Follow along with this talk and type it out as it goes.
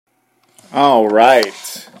All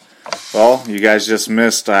right. Well, you guys just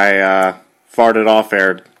missed. I farted off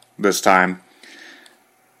air this time,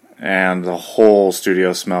 and the whole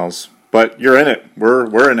studio smells. But you're in it.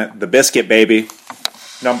 We're in it. The biscuit, baby.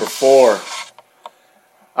 Number 4.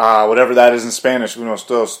 Whatever that is in Spanish. Unos,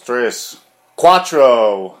 dos, tres.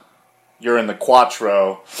 Cuatro. You're in the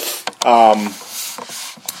cuatro.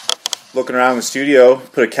 Looking around the studio.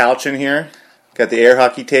 Put a couch in here. Got the air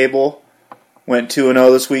hockey table. Went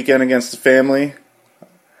 2-0 this weekend against the family.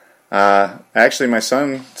 Actually, my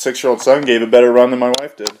son, 6-year-old son, gave a better run than my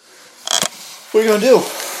wife did. What are you going to do?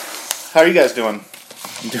 How are you guys doing?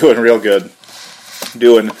 I'm doing real good.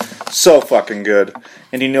 Doing so fucking good.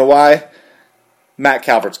 And you know why? Matt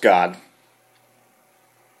Calvert's God.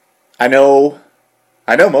 I know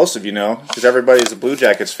most of you know, because everybody's a Blue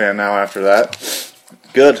Jackets fan now after that.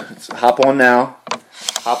 Good. Hop on now.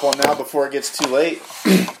 Hop on now before it gets too late.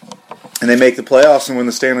 And they make the playoffs and win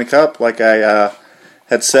the Stanley Cup, like I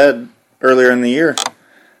had said earlier in the year.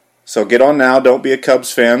 So get on now. Don't be a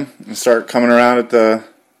Cubs fan and start coming around at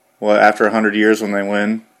after 100 years when they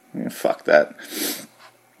win. Yeah, fuck that.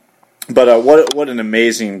 But what an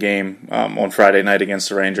amazing game on Friday night against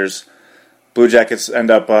the Rangers. Blue Jackets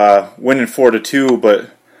end up winning 4-2,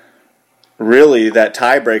 but really that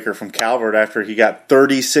tiebreaker from Calvert after he got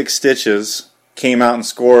 36 stitches, came out and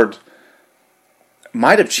scored,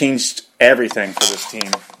 might have changed everything for this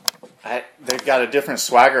team. They've got a different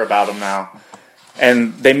swagger about them now.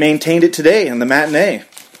 And they maintained it today in the matinee.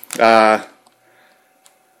 I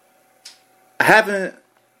haven't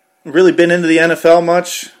really been into the NFL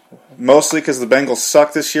much, mostly because the Bengals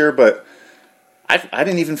suck this year, but I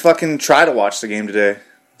didn't even fucking try to watch the game today.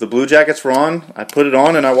 The Blue Jackets were on, I put it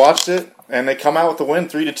on and I watched it, and they come out with the win,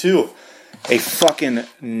 3-2. A fucking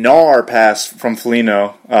gnar pass from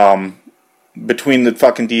Foligno between the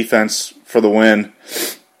fucking defense for the win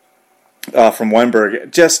from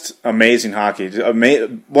Wenberg. Just amazing hockey.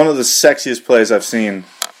 One of the sexiest plays I've seen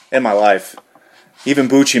in my life. Even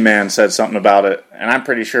Bucci Man said something about it, and I'm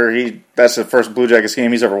pretty sure that's the first Blue Jackets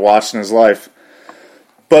game he's ever watched in his life.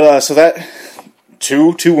 But so that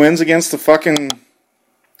two wins against the fucking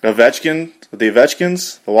the Washington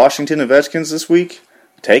Ovechkins this week.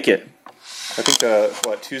 Take it. I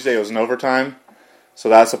think Tuesday was in overtime, so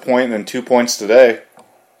that's a point, and then 2 points today.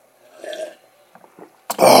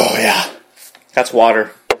 Oh yeah, that's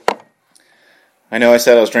water. I know I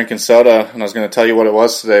said I was drinking soda, and I was going to tell you what it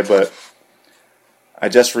was today, but I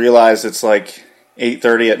just realized it's like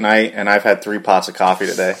 8:30 at night, and I've had 3 pots of coffee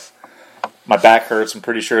today. My back hurts. I'm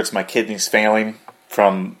pretty sure it's my kidneys failing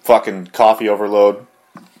from fucking coffee overload.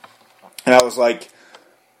 And I was like,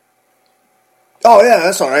 oh yeah,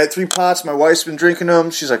 that's alright, 3 pots, my wife's been drinking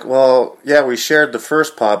them. She's like, well, yeah, we shared the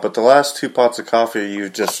first pot, but the last 2 pots of coffee you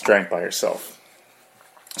just drank by yourself.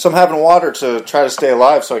 So I'm having water to try to stay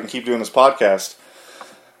alive so I can keep doing this podcast.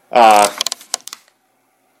 Yeah,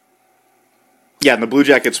 and the Blue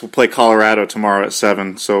Jackets will play Colorado tomorrow at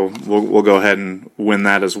 7, so we'll go ahead and win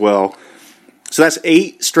that as well. So that's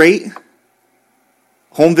 8 straight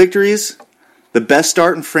home victories. The best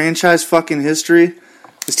start in franchise fucking history.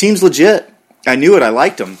 This team's legit. I knew it. I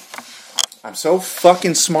liked them. I'm so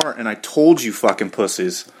fucking smart, and I told you fucking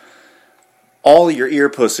pussies. All of your ear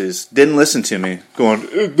pussies didn't listen to me. Going,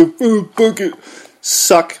 the food bucket.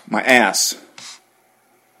 Suck my ass.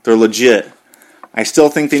 They're legit. I still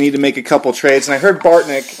think they need to make a couple trades. And I heard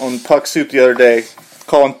Bartnick on Puck Soup the other day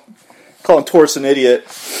calling Torts an idiot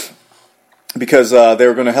because they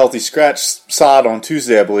were going to healthy scratch Saad on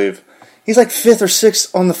Tuesday, I believe. He's like 5th or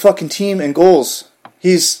 6th on the fucking team in goals.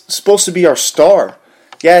 He's supposed to be our star.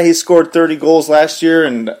 Yeah, he scored 30 goals last year,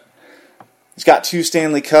 and he's got 2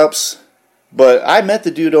 Stanley Cups. But I met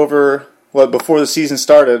the dude before the season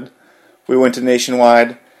started. We went to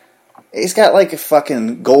Nationwide. He's got like a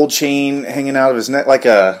fucking gold chain hanging out of his neck, like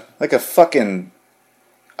a fucking,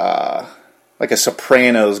 like a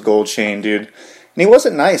Sopranos gold chain, dude. And he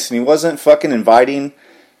wasn't nice, and he wasn't fucking inviting.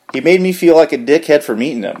 He made me feel like a dickhead for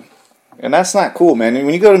meeting him. And that's not cool, man.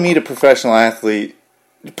 When you go to meet a professional athlete,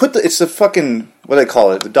 it's the fucking, what do they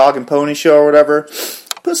call it, the dog and pony show or whatever.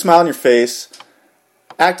 Put a smile on your face.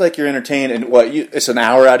 Act like you're entertained, and it's an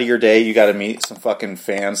hour out of your day, you got to meet some fucking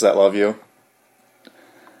fans that love you.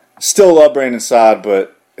 Still love Brandon Saad,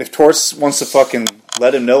 but if Torts wants to fucking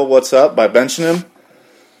let him know what's up by benching him,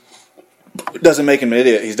 it doesn't make him an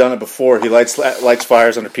idiot. He's done it before. He lights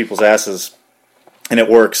fires under people's asses, and it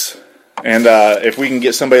works. And if we can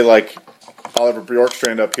get somebody like Oliver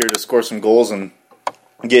Bjorkstrand up here to score some goals and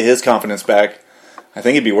get his confidence back, I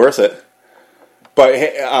think it'd be worth it. But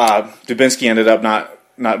Dubinsky ended up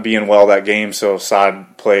not being well that game, so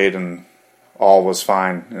Saad played, and all was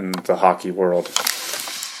fine in the hockey world.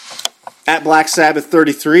 At Black Sabbath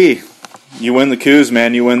 33, you win the Coos,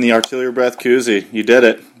 man. You win the Artillery Breath koozie. You did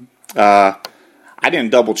it. I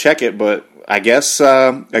didn't double check it, but I guess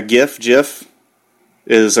a GIF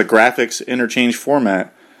is a graphics interchange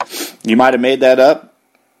format. You might have made that up.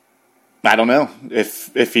 I don't know.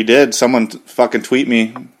 If you did, someone fucking tweet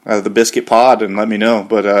me the Biscuit Pod and let me know.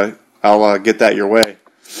 But I'll get that your way.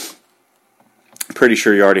 Pretty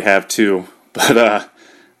sure you already have 2. But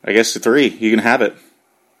I guess 3. You can have it.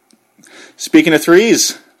 Speaking of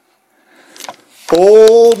 3s,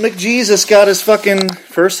 old McJesus got his fucking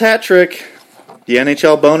first hat trick. The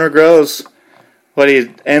NHL boner grows. But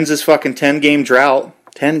he ends his fucking 10-game drought.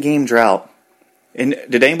 10-game drought. And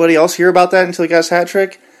did anybody else hear about that until he got his hat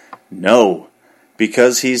trick? No.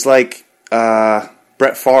 Because he's like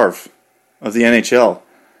Brett Favre of the NHL.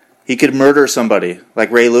 He could murder somebody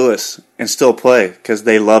like Ray Lewis and still play because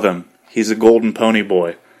they love him. He's a golden pony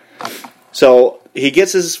boy. So he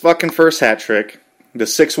gets his fucking first hat trick. The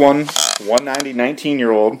 6'1", 190,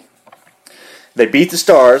 19-year-old. They beat the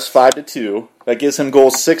Stars 5-2. That gives him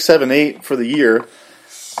goals 6, 7, 8 for the year.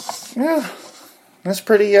 Yeah, that's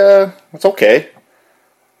pretty. That's okay.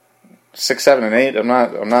 6, 7, and 8. I'm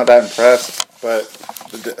not that impressed, but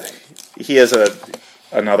he has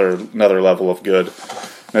another level of good.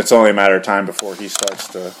 And it's only a matter of time before he starts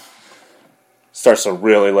to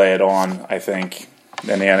really lay it on. I think,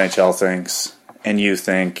 and the NHL thinks, and you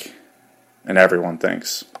think, and everyone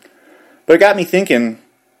thinks. But it got me thinking.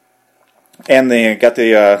 And they got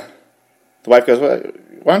the wife goes, well,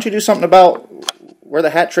 why don't you do something about where the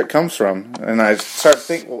hat trick comes from? And I started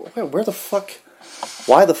thinking, well, where the fuck?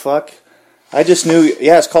 Why the fuck? I just knew,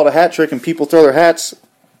 yeah, it's called a hat trick and people throw their hats.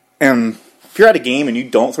 And if you're at a game and you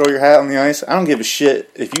don't throw your hat on the ice, I don't give a shit.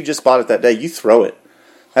 If you just bought it that day, you throw it.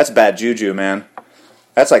 That's bad juju, man.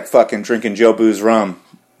 That's like fucking drinking Joe Boo's rum.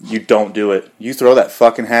 You don't do it. You throw that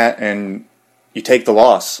fucking hat and you take the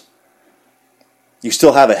loss. You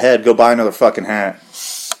still have a head, go buy another fucking hat.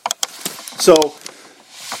 So,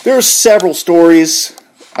 there's several stories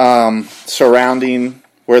surrounding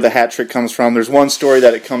where the hat trick comes from. There's one story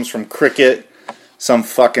that it comes from cricket. Some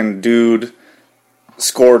fucking dude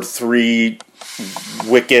scored 3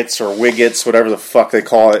 wickets or wiggets, whatever the fuck they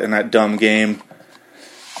call it in that dumb game.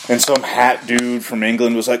 And some hat dude from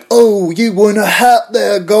England was like, oh, you won a hat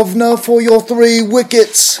there, governor, for your 3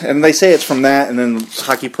 wickets. And they say it's from that, and then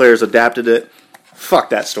hockey players adapted it.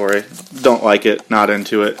 Fuck that story. Don't like it. Not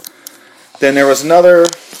into it. Then there was another...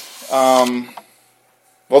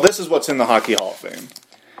 this is what's in the Hockey Hall of Fame.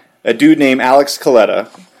 A dude named Alex Coletta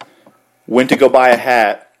went to go buy a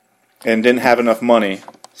hat and didn't have enough money.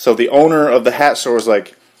 So the owner of the hat store was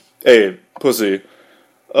like, hey, pussy,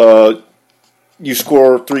 you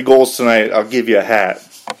score 3 goals tonight, I'll give you a hat.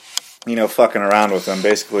 You know, fucking around with him.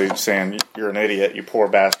 Basically saying, you're an idiot, you poor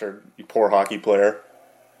bastard, you poor hockey player.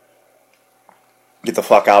 Get the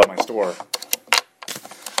fuck out of my store.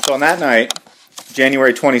 So on that night,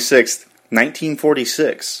 January 26th,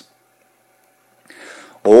 1946,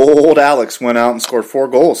 old Alex went out and scored 4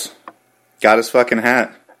 goals. Got his fucking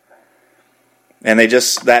hat. And they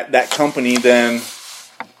just, that company then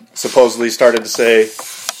supposedly started to say,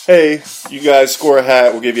 hey, you guys score a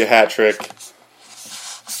hat, we'll give you a hat trick.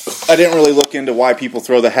 I didn't really look into why people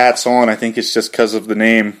throw the hats on. I think it's just because of the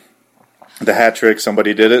name. The hat trick,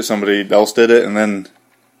 somebody did it, somebody else did it, and then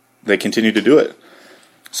they continue to do it.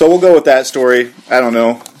 So we'll go with that story. I don't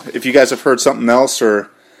know. If you guys have heard something else, or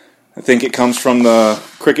I think it comes from the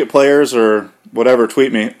cricket players, or whatever,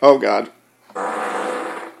 tweet me. Oh, God.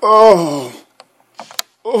 Oh,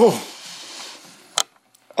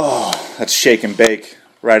 that's shake and bake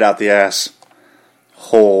right out the ass.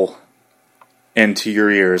 Hole into your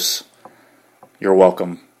ears. You're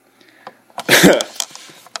welcome.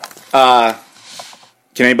 Can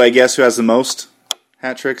anybody guess who has the most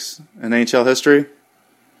hat tricks in NHL history?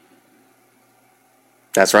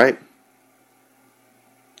 That's right.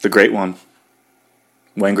 The great one.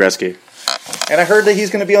 Wayne Gretzky. And I heard that he's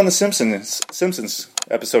going to be on the Simpsons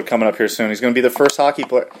episode coming up here soon. He's going to be the first hockey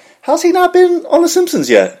player. How's he not been on the Simpsons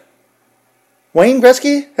yet? Wayne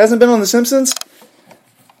Gretzky hasn't been on the Simpsons?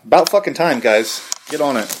 About fucking time, guys. Get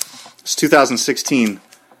on it. It's 2016.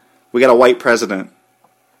 We got a white president.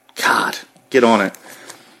 God, get on it.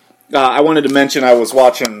 I wanted to mention I was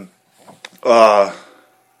watching, I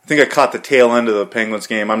think I caught the tail end of the Penguins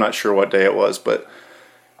game. I'm not sure what day it was, but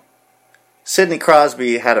Sidney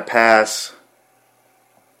Crosby had a pass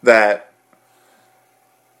that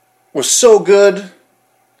was so good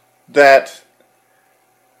that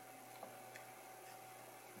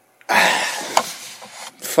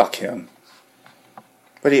fuck him.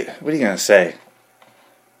 what are you going to say?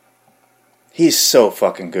 He's so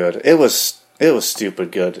fucking good. It was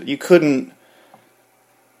stupid good. You couldn't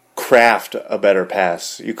craft a better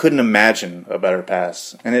pass. You couldn't imagine a better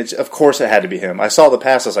pass. And of course it had to be him. I saw the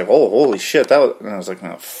pass, I was like, oh, holy shit. And I was like,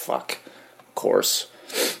 oh, fuck. Of course.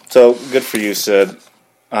 So, good for you, Sid.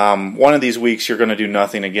 One of these weeks you're going to do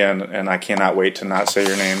nothing again, and I cannot wait to not say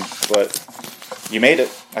your name. But you made it.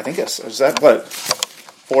 I think is that, what,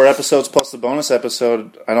 4 episodes plus the bonus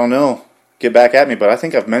episode? I don't know. Get back at me, but I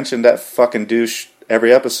think I've mentioned that fucking douche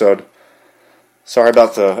every episode. Sorry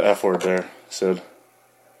about the F word there, Sid.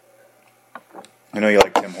 I know you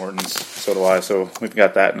like Tim Hortons, so do I, so we've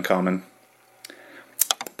got that in common.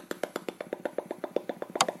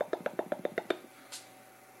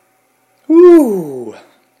 Woo!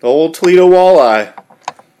 The old Toledo Walleye.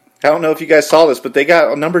 I don't know if you guys saw this, but they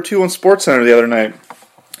got number 2 on SportsCenter the other night.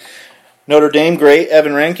 Notre Dame great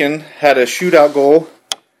Evan Rankin had a shootout goal.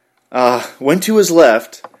 Went to his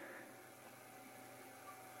left.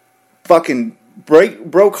 Fucking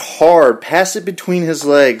broke hard. Passed it between his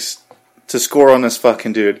legs to score on this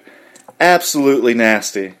fucking dude. Absolutely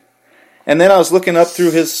nasty. And then I was looking up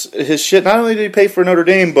through his shit. Not only did he play for Notre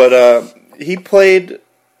Dame, but he played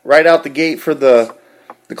right out the gate for the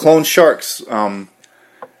Clone Sharks. And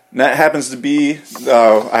that happens to be,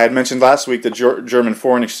 I had mentioned last week, the German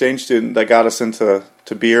foreign exchange student that got us into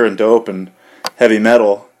beer and dope and heavy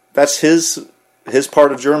metal. That's his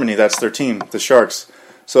part of Germany. That's their team, the Sharks.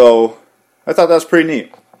 So I thought that was pretty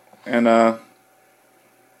neat. And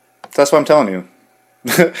that's what I'm telling you.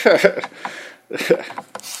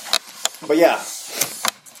 But yeah,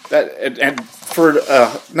 and for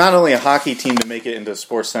not only a hockey team to make it into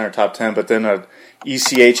SportsCenter top 10, but then a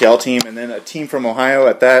ECHL team and then a team from Ohio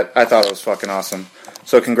at that, I thought it was fucking awesome.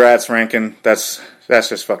 So congrats, Rankin. That's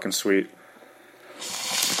just fucking sweet.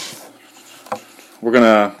 We're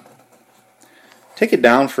gonna take it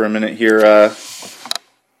down for a minute here.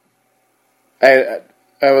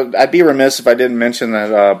 I'd be remiss if I didn't mention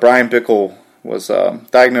that Brian Bickle was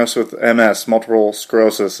diagnosed with MS, multiple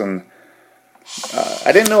sclerosis, and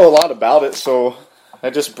I didn't know a lot about it, so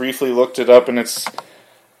I just briefly looked it up, and it's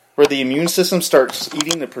where the immune system starts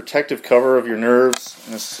eating the protective cover of your nerves,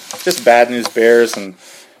 and it's just bad news bears, and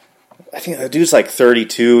I think the dude's like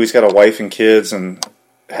 32, he's got a wife and kids, and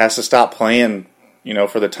has to stop playing,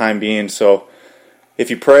 for the time being, so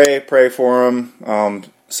if you pray for him,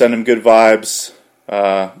 send him good vibes,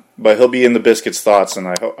 but he'll be in the Biscuits' thoughts, and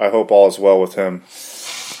I hope all is well with him.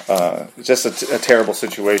 It's just a terrible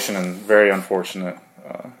situation and very unfortunate.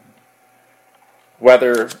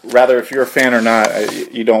 Whether if you're a fan or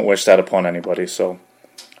not, you don't wish that upon anybody. So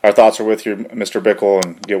our thoughts are with you, Mr. Bickle,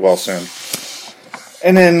 and get well soon.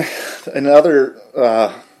 And then another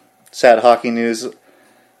sad hockey news: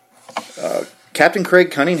 Captain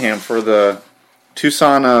Craig Cunningham for the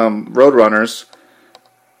Tucson Roadrunners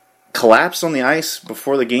collapsed on the ice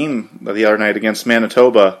before the game the other night against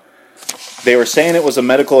Manitoba. They were saying it was a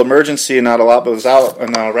medical emergency and not a lot, but it was out.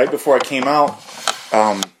 And right before I came out,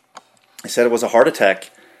 they said it was a heart attack.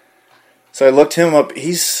 So I looked him up.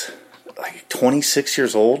 He's like 26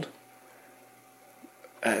 years old.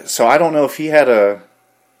 So I don't know if he had a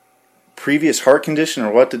previous heart condition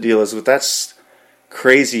or what the deal is, but that's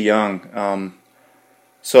crazy young.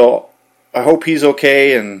 So I hope he's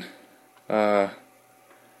okay. And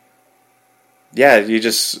yeah, you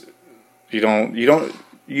don't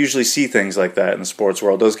usually see things like that in the sports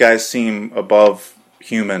world. Those guys seem above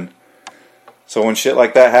human. So when shit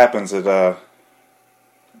like that happens, it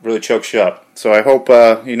really chokes you up. So I hope,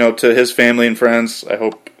 to his family and friends, I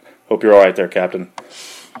hope you're all right there, Captain.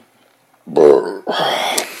 Well,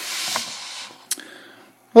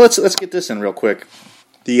 let's get this in real quick.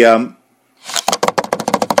 The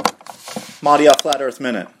Madia Flat Earth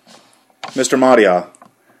Minute. Mr. Madia,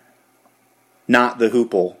 not the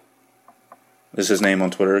Hoople, is his name on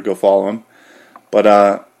Twitter. Go follow him.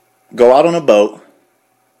 But go out on a boat,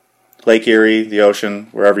 Lake Erie, the ocean,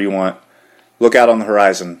 wherever you want. Look out on the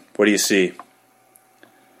horizon. What do you see?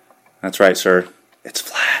 That's right, sir. It's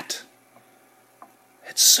flat.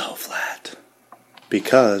 It's so flat.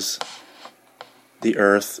 Because the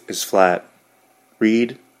earth is flat.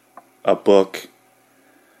 Read a book.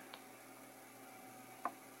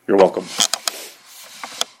 You're welcome.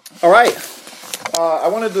 All right. I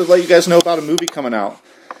wanted to let you guys know about a movie coming out.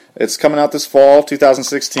 It's coming out this fall,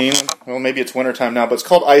 2016. Well, maybe it's wintertime now, but it's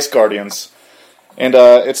called Ice Guardians. And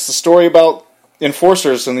it's the story about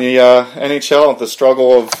enforcers in the NHL, the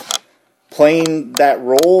struggle of playing that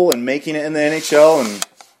role and making it in the NHL.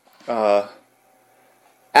 And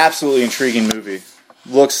absolutely intriguing movie.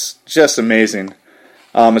 Looks just amazing.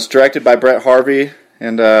 It's directed by Brett Harvey,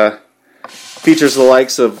 and features the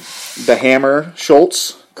likes of the Hammer,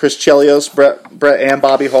 Schultz, Chris Chelios, Brett and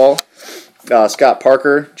Bobby Hall, Scott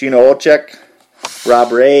Parker, Gino Olczyk,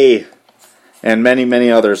 Rob Ray, and many, many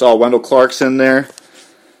others. Wendell Clark's in there.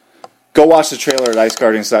 Go watch the trailer at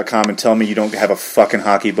IceGuardians.com and tell me you don't have a fucking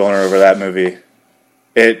hockey boner over that movie.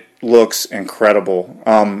 It looks incredible.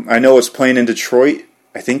 I know it's playing in Detroit,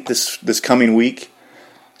 I think this coming week.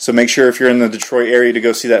 So make sure if you're in the Detroit area to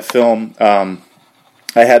go see that film.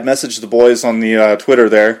 I had messaged the boys on the Twitter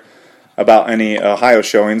there about any Ohio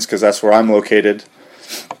showings, because that's where I'm located.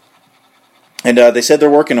 And they said they're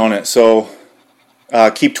working on it. So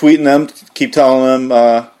keep tweeting them, keep telling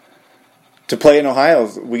them to play in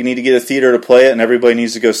Ohio. We need to get a theater to play it, and everybody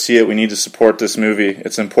needs to go see it. We need to support this movie.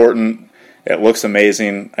 It's important. It looks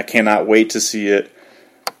amazing. I cannot wait to see it.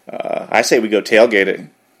 I say we go tailgate it.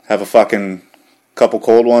 Have a fucking couple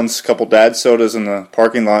cold ones, couple dad sodas in the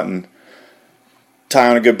parking lot, and tie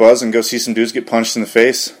on a good buzz and go see some dudes get punched in the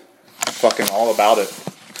face. Fucking all about it.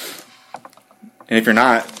 And if you're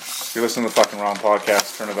not, you're listening to the fucking wrong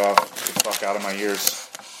podcast. Turn it off. Get the fuck out of my ears.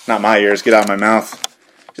 Not my ears. Get out of my mouth.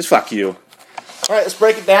 Just fuck you. Alright, let's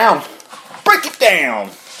break it down. Break it down!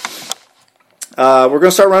 We're going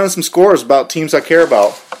to start running some scores about teams I care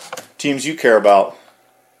about. Teams you care about.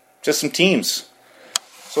 Just some teams.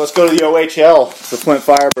 So let's go to the OHL. The Flint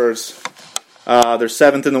Firebirds. They're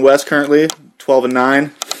 7th in the West currently.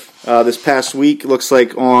 12-9. This past week, looks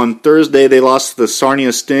like on Thursday, they lost to the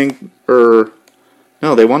Sarnia Sting.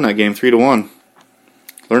 No, they won that game 3-1.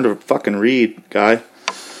 Learn to fucking read, guy.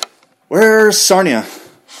 Where's Sarnia?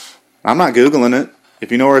 I'm not Googling it.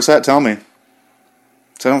 If you know where it's at, tell me.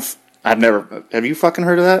 Have you fucking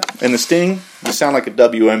heard of that? And the Sting? You sound like a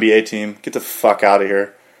WNBA team. Get the fuck out of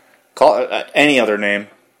here. Call it any other name.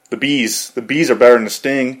 The Bees. The Bees are better than the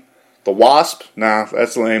Sting. The Wasp? Nah,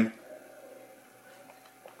 that's lame.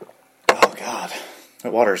 Oh, God.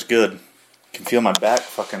 That water is good. I can feel my back,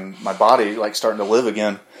 my body, like, starting to live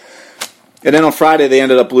again. And then on Friday, they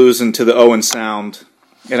ended up losing to the Owen Sound.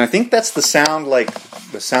 And I think that's the sound, like,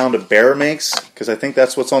 the sound a bear makes, because I think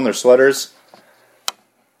that's what's on their sweaters.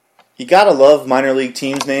 You gotta love minor league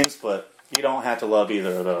teams' names, but you don't have to love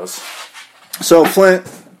either of those. So, Flint,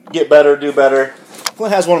 get better, do better.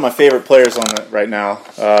 Flint has one of my favorite players on it right now,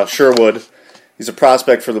 Sherwood. He's a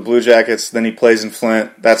prospect for the Blue Jackets, then he plays in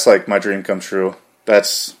Flint. That's like my dream come true.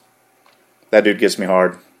 That dude gets me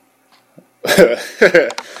hard.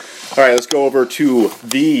 Alright, let's go over to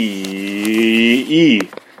the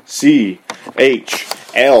ECHL,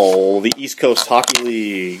 the East Coast Hockey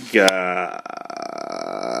League.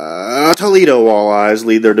 Toledo Walleyes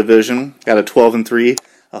lead their division. Got a 12-3.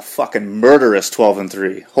 A fucking murderous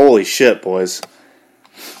 12-3. Holy shit, boys.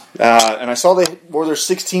 And I saw they wore their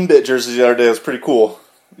 16-bit jerseys the other day. It was pretty cool.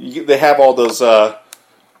 They have all those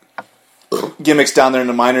gimmicks down there in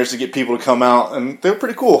the minors to get people to come out, and they're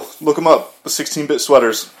pretty cool. Look them up, the 16-bit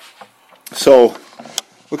sweaters. So,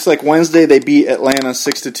 looks like Wednesday they beat Atlanta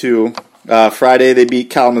 6-2. Friday they beat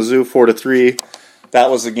Kalamazoo 4-3. That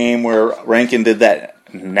was the game where Rankin did that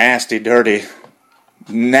nasty dirty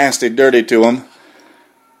to him.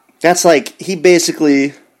 That's like, he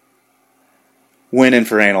basically went in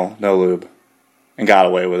for anal, no lube, and got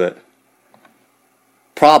away with it.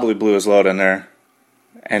 Probably blew his load in there,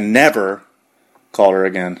 and never called her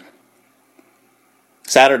again.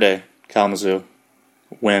 Saturday, Kalamazoo,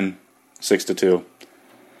 win 6-2.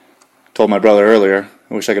 Told my brother earlier,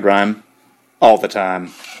 I wish I could rhyme all the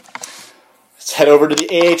time. Let's head over to the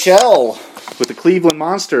AHL with the Cleveland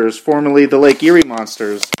Monsters, formerly the Lake Erie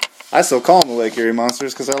Monsters. I still call them the Lake Erie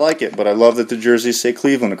Monsters because I like it, but I love that the jerseys say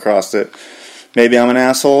Cleveland across it. Maybe I'm an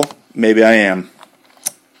asshole. Maybe I am.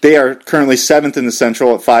 They are currently 7th in the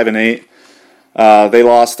Central at 5-8. They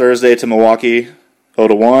lost Thursday to Milwaukee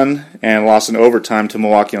 0-1 and lost in overtime to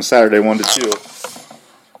Milwaukee on Saturday 1-2.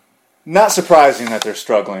 Not surprising that they're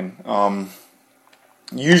struggling.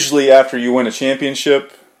 Usually after you win a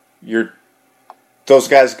championship, those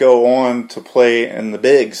guys go on to play in the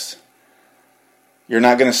bigs. You're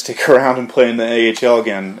not going to stick around and play in the AHL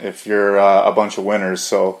again if you're a bunch of winners.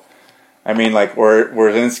 So, I mean, like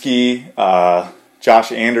Wierzynski,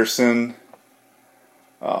 Josh Anderson,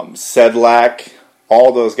 Sedlak,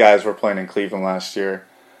 all those guys were playing in Cleveland last year.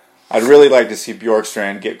 I'd really like to see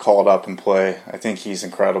Bjorkstrand get called up and play. I think he's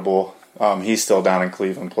incredible. He's still down in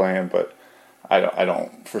Cleveland playing, but I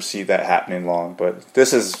don't foresee that happening long. But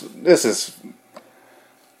this is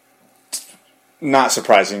not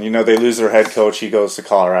surprising. You know, they lose their head coach. He goes to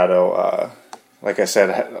Colorado. Like I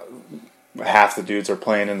said, half the dudes are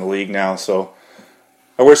playing in the league now. So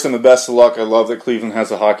I wish them the best of luck. I love that Cleveland has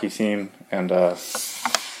a hockey team. And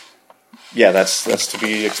yeah, that's to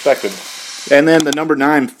be expected. And then the number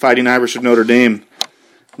 9, Fighting Irish of Notre Dame.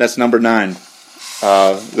 That's number 9.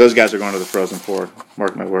 Those guys are going to the Frozen Four.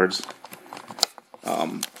 Mark my words.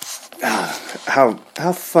 How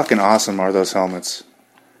fucking awesome are those helmets?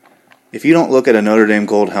 If you don't look at a Notre Dame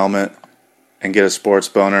gold helmet and get a sports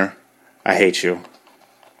boner, I hate you.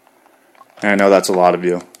 And I know that's a lot of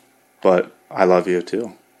you, but I love you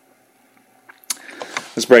too.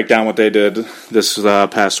 Let's break down what they did this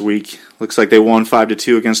past week. Looks like they won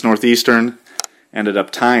 5-2 against Northeastern. Ended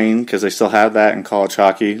up tying, because they still have that in college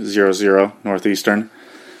hockey, 0-0 Northeastern.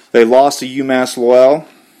 They lost to UMass Lowell,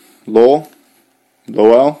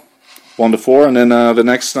 1-4, and then the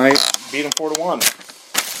next night beat them 4-1.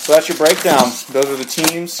 So that's your breakdown. Those are the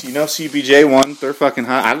teams. You know CBJ won. They're fucking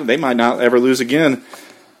hot. They might not ever lose again.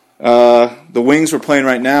 The Wings we're playing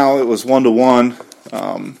right now, it was 1-1.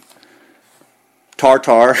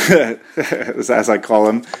 Tartar, as I call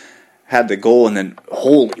him, had the goal, and then,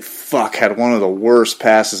 holy fuck, had one of the worst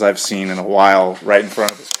passes I've seen in a while right in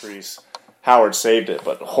front of his crease. Howard saved it,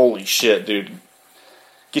 but holy shit, dude.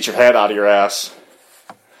 Get your head out of your ass.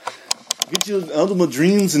 Get you out of my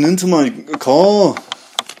dreams and into my call.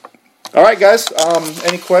 All right, guys.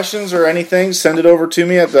 Any questions or anything, send it over to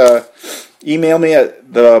me email me at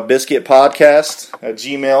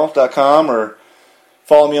thebiscuitpodcast@gmail.com or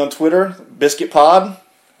follow me on Twitter, BiscuitPod.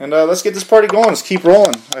 And let's get this party going. Let's keep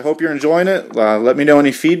rolling. I hope you're enjoying it. Let me know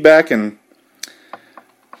any feedback, and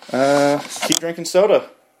keep drinking soda.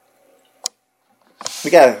 We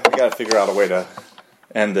gotta figure out a way to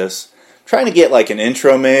end this. I'm trying to get like an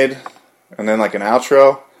intro made and then like an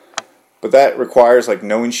outro, but that requires like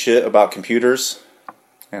knowing shit about computers,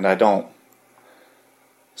 and I don't.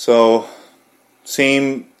 So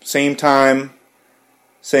same time,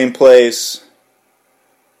 same place.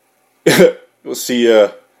 We'll see you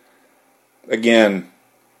again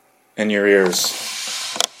in your ears,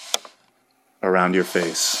 around your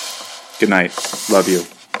face. Good night. Love you.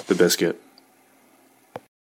 The Biscuit.